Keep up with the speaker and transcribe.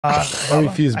I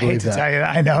refuse to I hate believe to that. tell you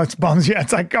that. I know it's bums you.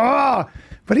 It's like, oh,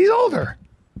 but he's older.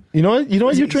 You know what? You know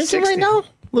what you're drinking 60. right now? A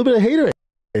little bit of haterade.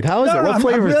 How is it? What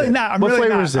flavor is it? Not, I'm what really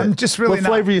flavor not. is it? I'm just really what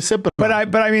flavor are you sipping? But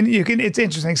on? I mean, you can. It's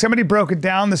interesting. Somebody broke it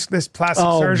down. This plastic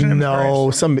surgeon. No,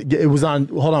 it was on.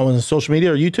 Hold on, was it social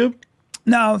media or YouTube?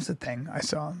 No, it's a thing I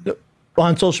saw.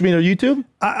 On social media or YouTube?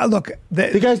 Look,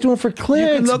 the guy's doing it for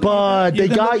clicks, but they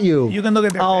got you. You can look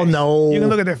at their face. Oh no, you can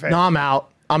look at their face. No, I'm out.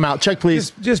 I'm out. Check,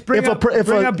 please. Just bring up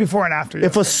before and after.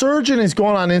 If a surgeon is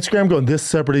going on Instagram going, this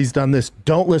celebrity's done this,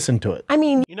 don't listen to it. I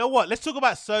mean, you know what? Let's talk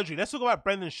about surgery. Let's talk about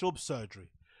Brendan Schaub's surgery.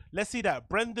 Let's see that.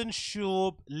 Brendan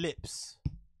Schaub lips.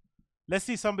 Let's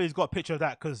see somebody's got a picture of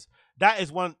that, because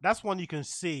that's one you can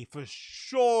see for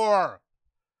sure.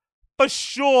 For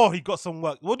sure he got some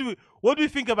work. What do we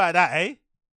think about that, eh?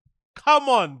 Come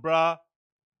on, bruh.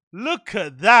 Look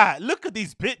at that. Look at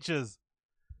these pictures.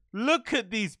 Look at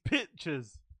these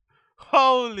pictures.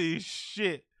 Holy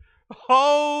shit.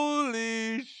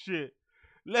 Holy shit.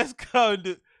 Let's go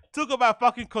and talk about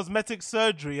fucking cosmetic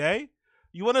surgery, eh?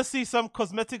 You want to see some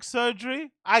cosmetic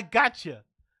surgery? I gotcha.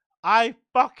 I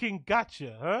fucking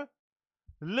gotcha, huh?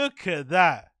 Look at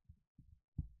that.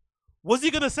 What's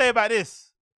he going to say about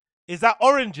this? Is that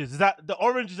oranges? Is that the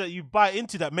oranges that you bite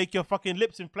into that make your fucking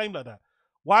lips inflame like that?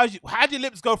 How do your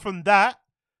lips go from that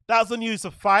was when you used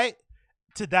to fight,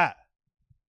 to that?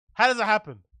 How does that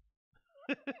happen?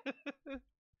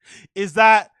 Is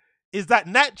that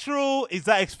natural? Is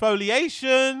that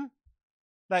exfoliation?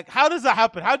 Like, how does that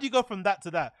happen? How do you go from that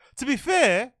to that? To be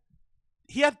fair,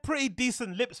 he had pretty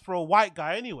decent lips for a white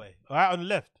guy anyway, all right, on the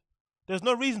left. There's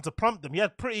no reason to plump them. He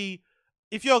had pretty,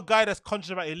 if you're a guy that's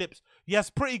conscious about your lips, he has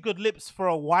pretty good lips for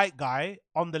a white guy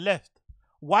on the left.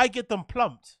 Why get them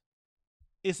plumped?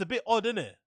 It's a bit odd, isn't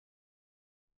it?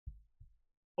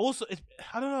 Also,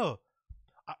 I don't know.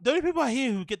 The only people I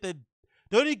hear who get the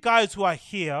only guys who are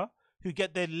here who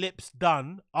get their lips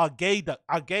done are gay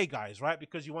guys, right?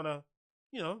 Because you want to,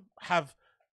 have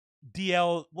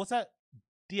what's that?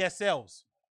 DSLs.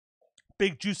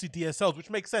 Big juicy DSLs, which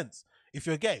makes sense. If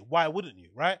you're gay, why wouldn't you,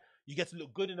 right? You get to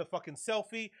look good in a fucking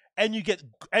selfie, and you get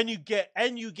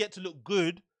to look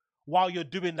good while you're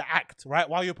doing the act, right?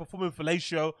 While you're performing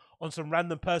fellatio on some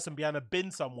random person behind a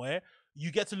bin somewhere,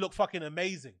 you get to look fucking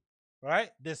amazing,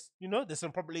 right? There's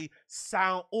some probably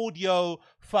sound, audio,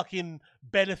 fucking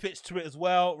benefits to it as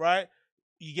well, right?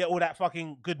 You get all that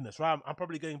fucking goodness, right? I'm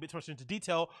probably going a bit too much into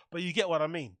detail, but you get what I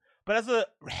mean. But as a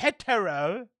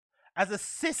hetero, as a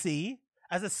sissy,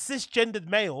 as a cisgendered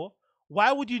male,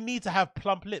 why would you need to have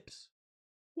plump lips?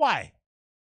 Why?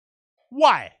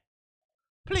 Why?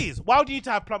 Please, why would you need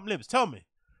to have plump lips? Tell me.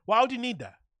 Why would you need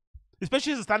that?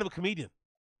 Especially as a stand-up comedian.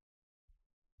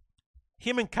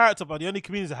 Him and Carrot Top are the only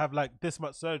comedians that have like this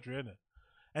much surgery, innit?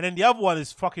 And then the other one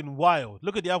is fucking wild.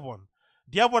 Look at the other one.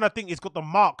 The other one, I think, it's got the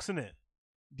marks, innit?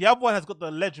 The other one has got the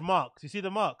alleged marks. You see the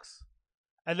marks?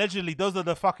 Allegedly, those are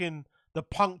the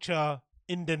puncture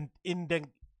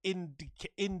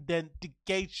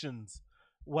indentations,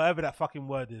 whatever that fucking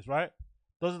word is, right?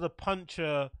 Those are the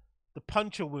puncture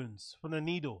wounds from the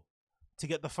needle to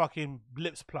get the fucking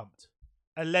lips plumped.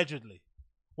 Allegedly.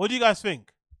 What do you guys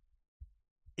think?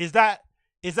 Is that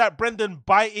Brendan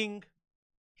biting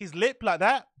his lip like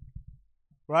that?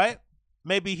 Right?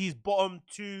 Maybe his bottom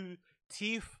two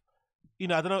teeth, I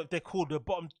don't know if they're called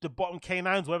the bottom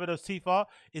canines, whatever those teeth are.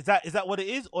 Is that what it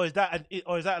is, or is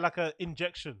that like an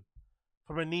injection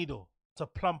from a needle to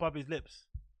plump up his lips?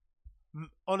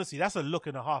 Honestly, that's a look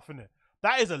and a half, isn't it?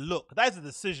 That is a look. That is a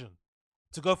decision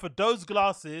to go for those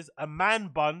glasses, a man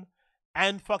bun,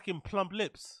 and fucking plump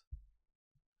lips,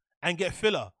 and get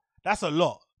filler. That's a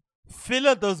lot.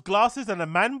 Filler, those glasses, and a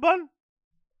man bun.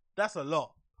 That's a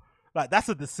lot. Like, that's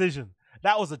a decision.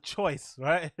 That was a choice,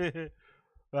 right?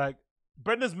 Like,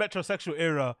 Brendan's metrosexual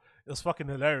era, it was fucking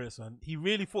hilarious, man. He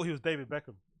really thought he was David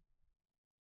Beckham.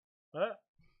 Right?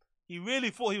 He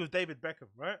really thought he was David Beckham,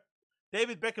 right?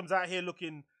 David Beckham's out here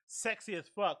looking sexy as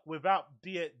fuck without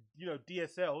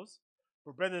DSLs.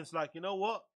 But Brendan's like, you know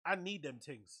what? I need them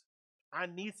things. I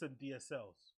need some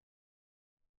DSLs.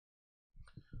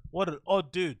 What an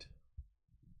odd dude.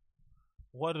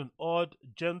 What an odd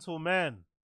gentleman.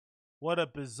 What a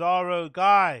bizarro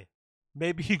guy.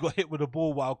 Maybe he got hit with a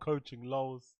ball while coaching.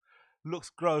 Lols. Looks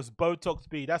gross. Botox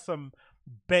B. That's some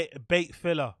bait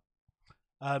filler.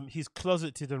 He's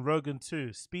closeted and Rogan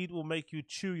too. Speed will make you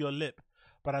chew your lip.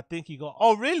 But I think he got...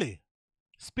 Oh, really?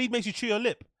 Speed makes you chew your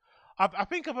lip. I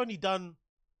think I've only done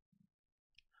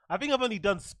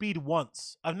Speed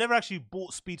once. I've never actually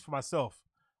bought Speed for myself.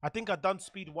 I think I've done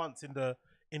Speed once in the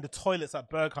toilets at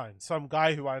Berghain. Some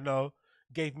guy who I know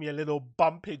gave me a little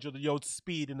bumpage of the old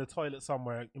Speed in the toilet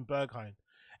somewhere in Berghain.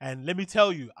 And let me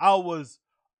tell you, I was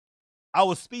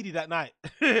speedy that night.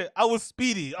 I was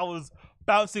speedy. I was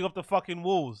bouncing off the fucking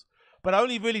walls. But I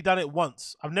only really done it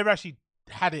once. I've never actually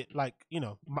had it like,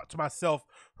 to myself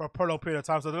for a prolonged period of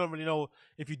time. So I don't really know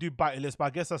if you do bite your lips, but I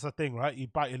guess that's the thing, right? You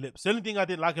bite your lips. The only thing I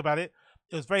didn't like about it,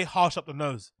 it was very harsh up the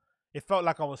nose. It felt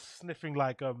like I was sniffing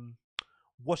like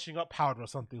washing up powder or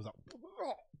something. It was like,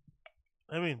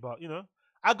 but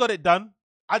I got it done.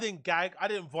 I didn't gag. I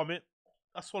didn't vomit.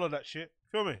 I swallowed that shit.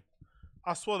 Feel me?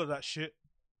 I swallowed that shit.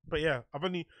 But yeah, I've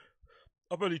only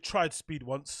tried speed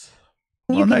once.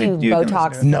 You can do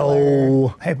Botox. No.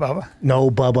 Hey, Bubba. No,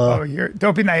 Bubba. Oh,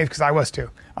 don't be naive, because I was too.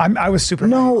 I was super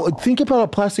No, naive. think about a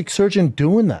plastic surgeon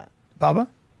doing that. Bubba,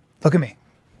 look at me.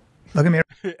 Look at me.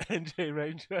 NJ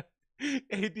Ranger.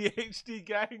 ADHD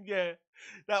gang, yeah.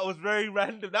 That was very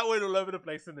random. That went all over the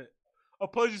place, isn't it?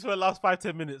 Apologies for the last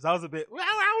 5-10 minutes. I was a bit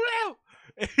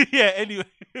yeah, anyway,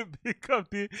 big up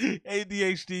the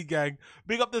ADHD gang.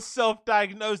 Big up the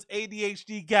self-diagnosed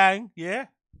ADHD gang, yeah?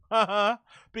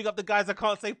 Big up the guys that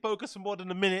can't stay focused for more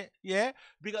than a minute, yeah?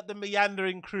 Big up the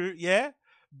meandering crew, yeah?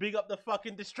 Big up the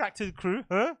fucking distracted crew,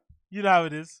 huh? You know how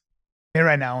it is. Hey,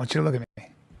 right now, I want you to look at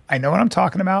me. I know what I'm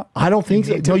talking about. I don't think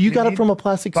so. No, you got it from a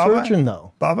plastic surgeon,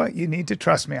 though. Bubba, you need to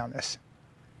trust me on this.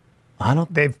 I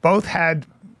don't. They've both had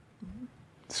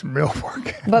some real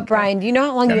work. But Brian, do you know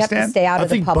how long you have to stay out of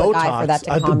the public eye for that to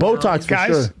calm down? Botox,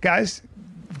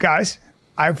 guys,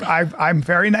 I'm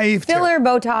very naive. Filler,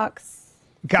 Botox.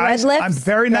 Guys, I'm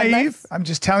very naive. I'm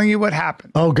just telling you what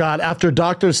happened. Oh God! After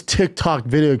Doctor's TikTok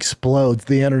video explodes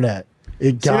the internet,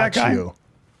 it got you.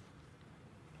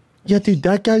 Yeah, dude,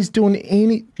 that guy's doing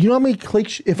any. You know how many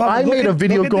clicks? If I made a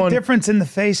video look at the difference in the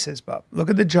faces, Bub. Look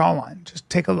at the jawline. Just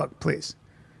take a look, please.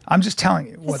 I'm just telling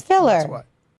you. It's filler. What.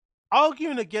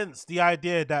 Arguing against the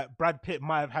idea that Brad Pitt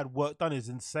might have had work done is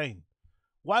insane.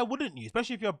 Why wouldn't you?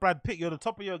 Especially if you're Brad Pitt, you're at the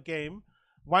top of your game.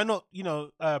 Why not,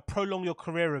 prolong your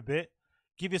career a bit?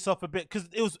 Give yourself a bit, because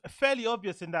it was fairly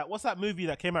obvious in that. What's that movie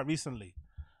that came out recently?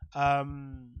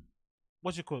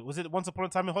 What's it called? Was it Once Upon a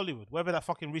Time in Hollywood? Whatever that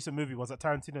fucking recent movie was that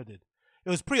Tarantino did. It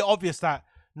was pretty obvious that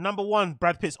number one,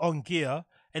 Brad Pitt's on gear,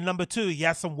 and number two, he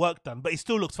has some work done, but he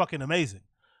still looks fucking amazing.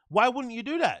 Why wouldn't you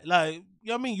do that? Like, you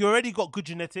know what I mean? You already got good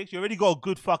genetics. You already got a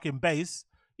good fucking base.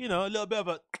 A little bit of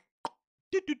a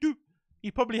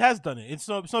he probably has done it. It's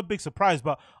not a big surprise,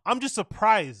 but I'm just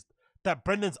surprised that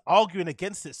Brendan's arguing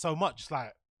against it so much.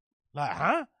 Like,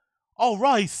 huh? Oh,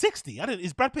 right, he's 60.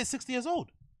 Is Brad Pitt 60 years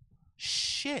old?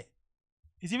 Shit.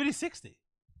 Is he really 60?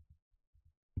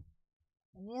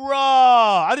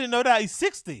 Raw. I didn't know that. He's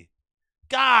 60.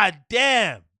 God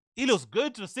damn. He looks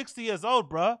good to 60 years old,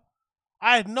 bro.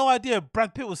 I had no idea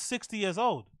Brad Pitt was 60 years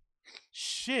old.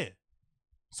 Shit.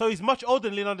 So he's much older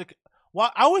than Leonardo.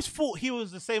 Well, I always thought he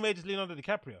was the same age as Leonardo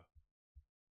DiCaprio.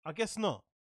 I guess not.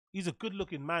 He's a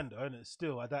good-looking man, though, isn't it?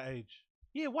 Still, at that age.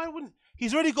 Yeah, why wouldn't...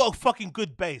 He's already got a fucking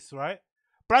good base, right?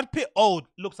 Brad Pitt old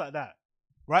looks like that,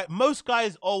 right? Most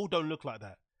guys old don't look like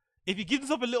that. If you give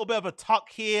yourself a little bit of a tuck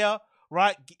here,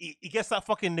 right? He gets that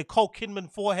fucking Nicole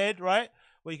Kidman forehead, right?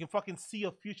 Where you can fucking see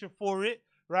your future for it,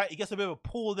 right? He gets a bit of a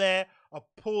pull there,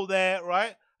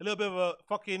 right? A little bit of a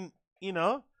fucking,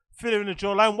 filler in the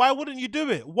jawline. Why wouldn't you do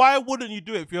it? Why wouldn't you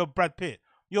do it if you're Brad Pitt?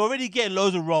 You're already getting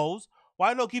loads of roles.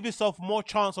 Why not give yourself more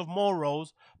chance of more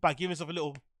roles by giving yourself a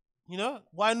little,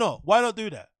 Why not? Why not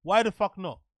do that? Why the fuck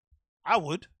not? I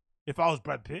would. If I was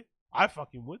Brad Pitt, I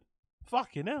fucking would.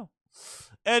 Fucking hell.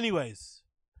 Anyways.